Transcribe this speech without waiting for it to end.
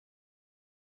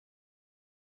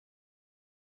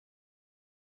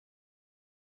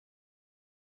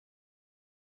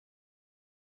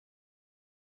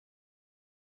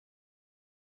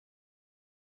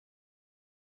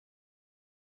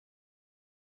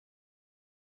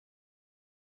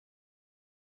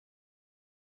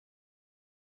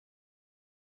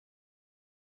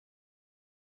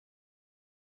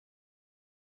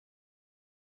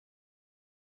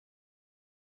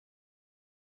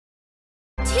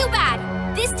Too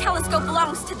bad. This telescope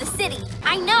belongs to the city.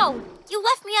 I know. You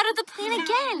left me out of the plan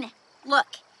again. Look,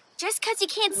 just because you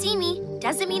can't see me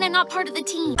doesn't mean I'm not part of the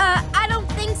team. I don't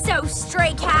think so,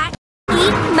 Stray Cat.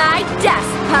 Eat my dust,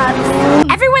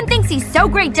 pups. Everyone thinks he's so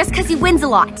great just because he wins a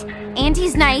lot. And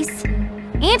he's nice.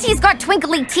 And he's got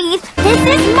twinkly teeth. This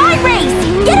is my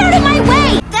race! Get out of my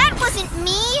way! That wasn't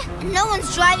me. No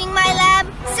one's driving my lab.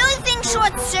 Silly thing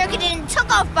short-circuited and took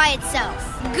off by itself.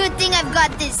 Good thing I've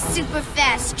got this super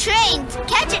fast train to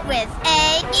catch it with.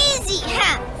 Easy,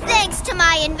 huh? Thanks to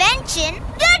my invention,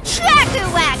 the Tracker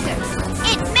Whacker.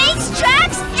 It makes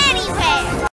tracks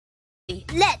anywhere.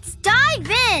 Let's dive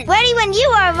in. Ready when you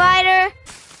are, Ryder.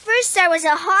 First I was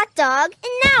a hot dog,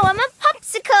 and now I'm a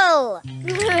popsicle.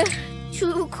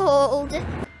 Too cold.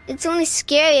 It's only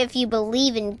scary if you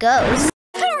believe in ghosts.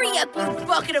 Hurry up, you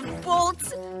bucket of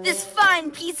bolts! This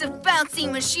fine piece of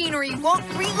bouncy machinery won't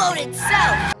reload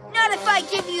itself. Not if I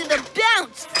give you the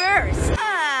bounce first.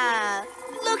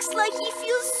 Looks like he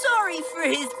feels sorry for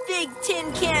his big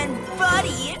tin can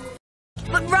buddy.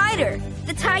 But Ryder,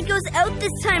 the tide goes out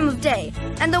this time of day,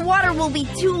 and the water will be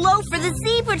too low for the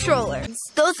sea patrollers.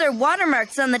 Those are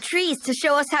watermarks on the trees to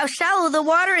show us how shallow the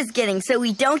water is getting so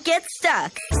we don't get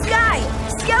stuck. Sky,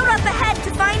 scout up ahead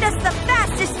to find us the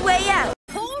fastest way out.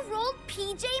 Whole-rolled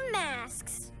PJ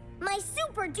Masks. My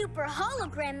super-duper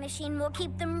hologram machine will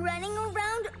keep them running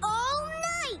around all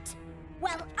night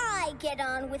while I get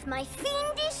on with my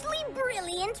fiendishly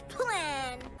brilliant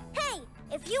plan. Hey,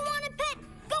 if you want a pet,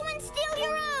 go and steal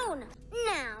your own!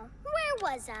 Now, where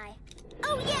was I?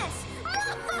 Oh, yes!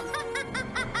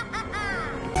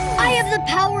 I have the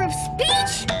power of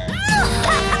speech!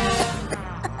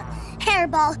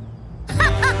 Hairball.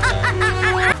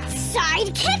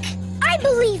 Sidekick? I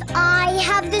believe I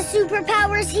have the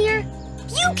superpowers here.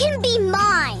 You can be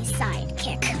my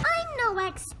sidekick. I'm no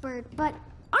expert, but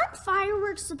aren't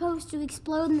fireworks supposed to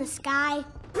explode in the sky?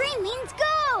 Green means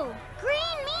go!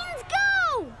 Green means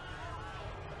go!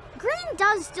 Green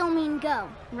does still mean go,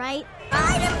 right?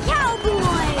 I'm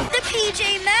Cowboy! The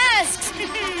PJ Masks!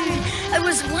 I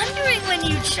was wondering when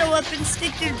you'd show up and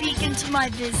stick your beak into my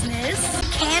business.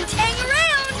 Can't hang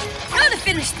around! Gotta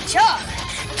finish the job.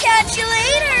 Catch you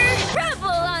later! Trouble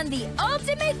on the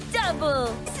ultimate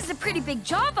double. This is a pretty big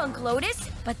job, Uncle Otis,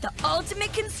 but the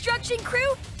ultimate construction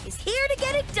crew is here to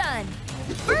get it done.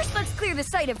 First, let's clear the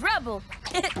site of rubble.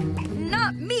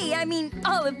 Not me, I mean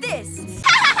all of this.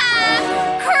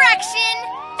 Correction!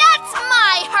 That's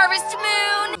my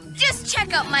Harvest Moon! Just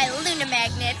check out my Luna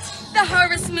Magnet. The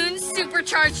Harvest Moon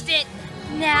supercharged it.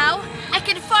 Now, I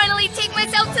can finally take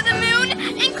myself to the moon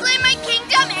and claim my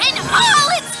kingdom and all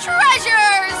its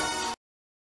treasures!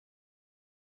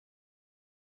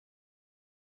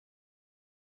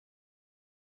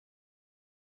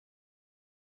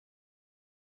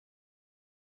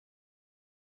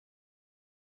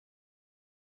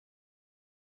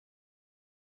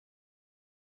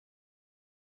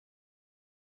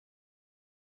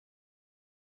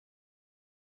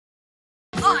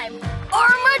 I'm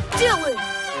Armadillo,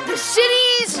 the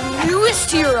city's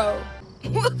newest hero.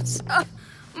 Whoops,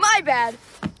 my bad.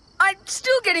 I'm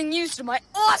still getting used to my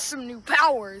awesome new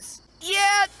powers.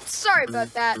 Yeah, sorry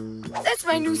about that. That's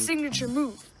my new signature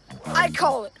move. I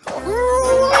call it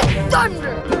Rolling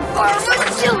Thunder,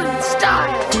 Armadillo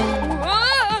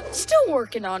style. Still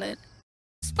working on it.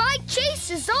 Spike Chase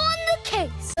is on the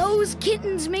case. Those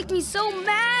kittens make me so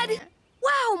mad.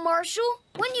 Wow, Marshall,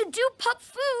 when you do pup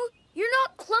foo, you're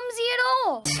not clumsy at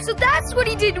all. So that's what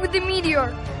he did with the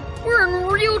meteor. We're in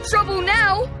real trouble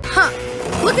now. Huh.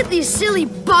 Look at these silly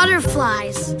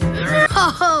butterflies.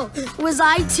 Oh, was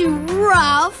I too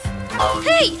rough?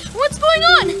 Hey, what's going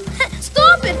on?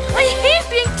 Stop it. I hate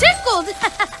being tickled.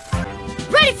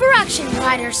 Ready for action,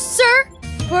 Ryder, sir.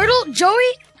 Turtle,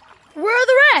 Joey, where are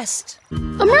the rest?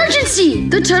 Emergency!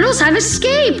 The turtles have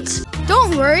escaped!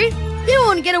 Don't worry. They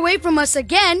won't get away from us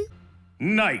again.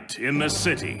 Night in the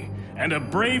city, and a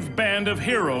brave band of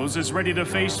heroes is ready to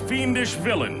face fiendish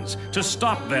villains to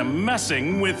stop them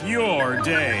messing with your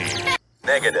day.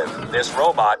 Negative. This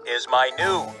robot is my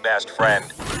new best friend.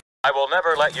 I will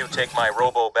never let you take my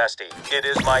robo-bestie. It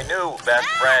is my new best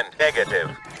friend. Negative.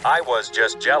 I was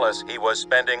just jealous he was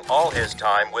spending all his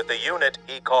time with the unit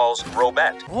he calls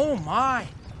Robette. Oh my,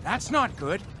 that's not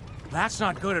good. That's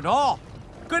not good at all.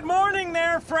 Good morning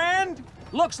there, friend.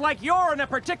 Looks like you're in a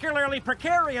particularly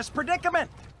precarious predicament.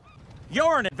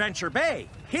 You're in Adventure Bay.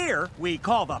 Here, we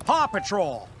call the Paw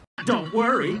Patrol. Don't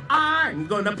worry, I'm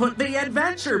gonna put the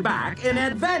adventure back in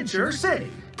Adventure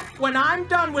City. When I'm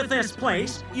done with this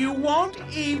place, you won't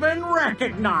even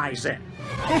recognize it.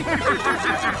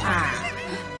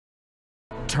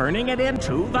 turning it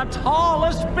into the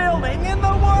tallest building in the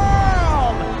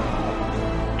world!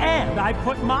 And I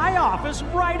put my office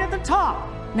right at the top.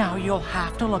 Now you'll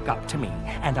have to look up to me,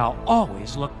 and I'll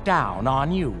always look down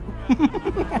on you.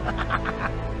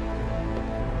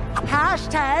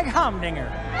 Hashtag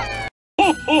Humdinger.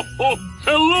 Ho, ho, ho!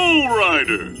 Hello,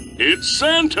 Ryder! It's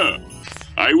Santa!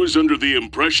 I was under the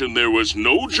impression there was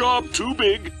no job too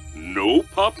big, no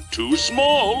pup too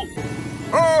small.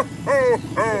 Ho, ho,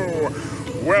 ho!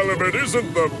 Well, if it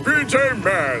isn't the PJ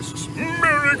Masks!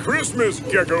 Merry Christmas,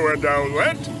 Gecko and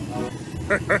Owlette!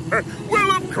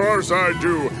 Well, of course I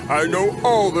do. I know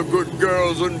all the good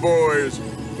girls and boys.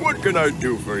 What can I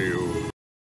do for you?